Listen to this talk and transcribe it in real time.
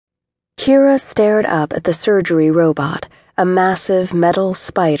Kira stared up at the surgery robot, a massive metal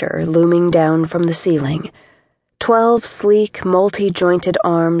spider looming down from the ceiling. 12 sleek, multi-jointed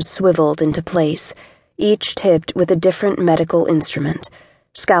arms swiveled into place, each tipped with a different medical instrument.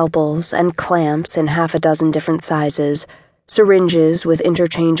 Scalpels and clamps in half a dozen different sizes, syringes with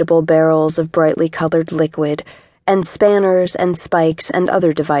interchangeable barrels of brightly colored liquid, and spanners and spikes and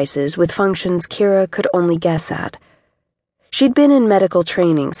other devices with functions Kira could only guess at. She'd been in medical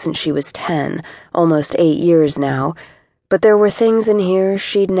training since she was 10, almost 8 years now, but there were things in here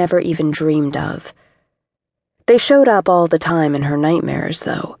she'd never even dreamed of. They showed up all the time in her nightmares,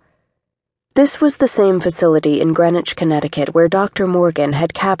 though. This was the same facility in Greenwich, Connecticut, where Dr. Morgan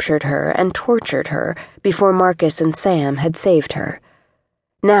had captured her and tortured her before Marcus and Sam had saved her.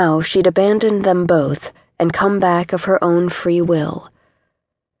 Now she'd abandoned them both and come back of her own free will.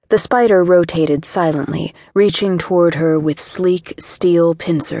 The spider rotated silently, reaching toward her with sleek steel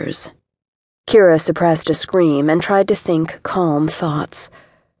pincers. Kira suppressed a scream and tried to think calm thoughts.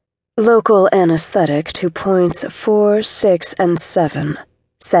 "Local anesthetic to points 4, 6, and 7,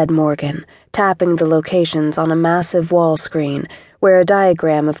 said Morgan, tapping the locations on a massive wall screen where a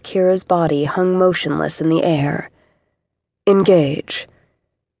diagram of Kira's body hung motionless in the air. "Engage."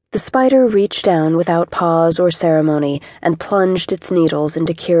 The spider reached down without pause or ceremony and plunged its needles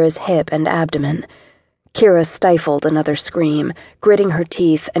into Kira's hip and abdomen. Kira stifled another scream, gritting her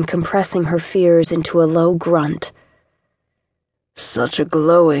teeth and compressing her fears into a low grunt. "Such a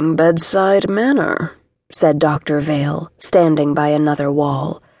glowing bedside manner," said Dr. Vale, standing by another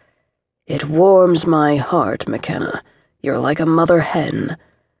wall. "It warms my heart, McKenna. You're like a mother hen."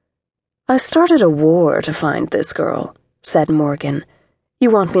 "I started a war to find this girl," said Morgan. "You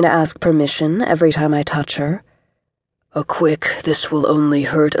want me to ask permission every time I touch her?" "A quick, this will only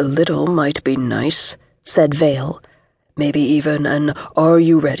hurt a little might be nice," said Vale. "Maybe even an are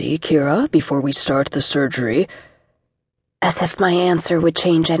you ready, Kira, before we start the surgery?" "As if my answer would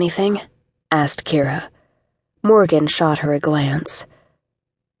change anything?" asked Kira. Morgan shot her a glance.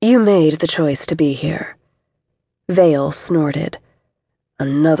 "You made the choice to be here." Vale snorted.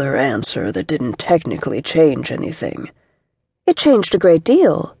 "Another answer that didn't technically change anything." "It changed a great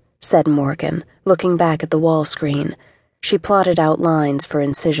deal," said Morgan, looking back at the wall screen. She plotted out lines for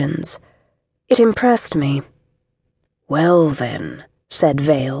incisions. "It impressed me." "Well then," said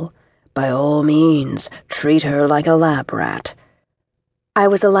Vale, "by all means, treat her like a lab rat." "I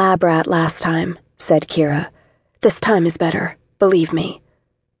was a lab rat last time," said Kira. "This time is better, believe me."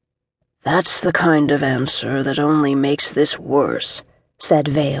 "That's the kind of answer that only makes this worse," said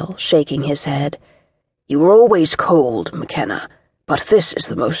Vale, shaking his head. "You were always cold, McKenna, but this is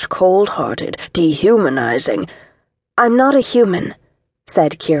the most cold-hearted, dehumanizing—" "I'm not a human,"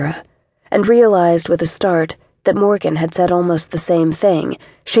 said Kira, and realized with a start that Morgan had said almost the same thing.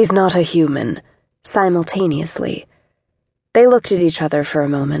 "She's not a human," simultaneously. They looked at each other for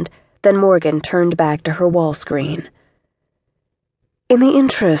a moment, then Morgan turned back to her wall screen. "In the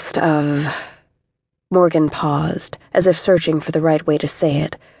interest of—" Morgan paused, as if searching for the right way to say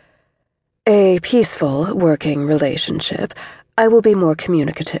it. "A peaceful, working relationship, I will be more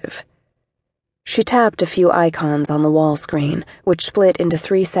communicative." She tapped a few icons on the wall screen, which split into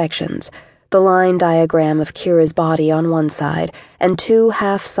 3 sections, the line diagram of Kira's body on one side and 2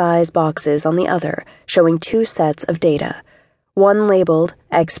 half-size boxes on the other, showing 2 sets of data, one labeled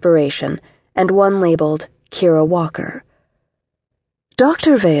Expiration and one labeled Kira Walker.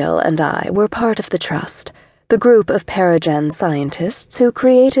 "Dr. Vale and I were part of the Trust, the group of Paragen scientists who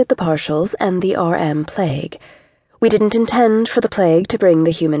created the partials and the RM plague. We didn't intend for the plague to bring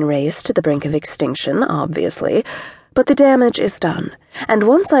the human race to the brink of extinction, obviously, but the damage is done, and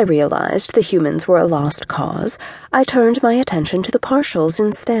once I realized the humans were a lost cause, I turned my attention to the partials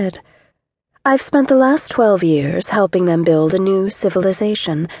instead. I've spent the last 12 years helping them build a new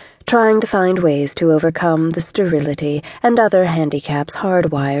civilization, trying to find ways to overcome the sterility and other handicaps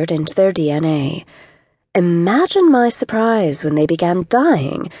hardwired into their DNA. Imagine my surprise when they began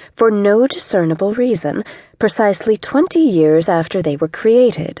dying for no discernible reason, precisely 20 years after they were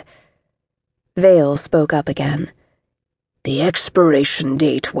created." Vale spoke up again. "The expiration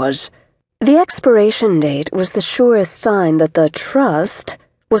date was—" "The expiration date was the surest sign that the Trust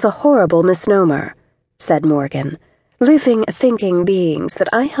was a horrible misnomer," said Morgan. "Living, thinking beings that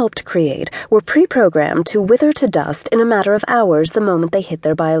I helped create were pre-programmed to wither to dust in a matter of hours the moment they hit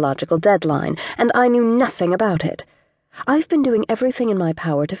their biological deadline, and I knew nothing about it. I've been doing everything in my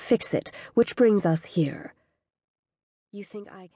power to fix it, which brings us here." "You think I can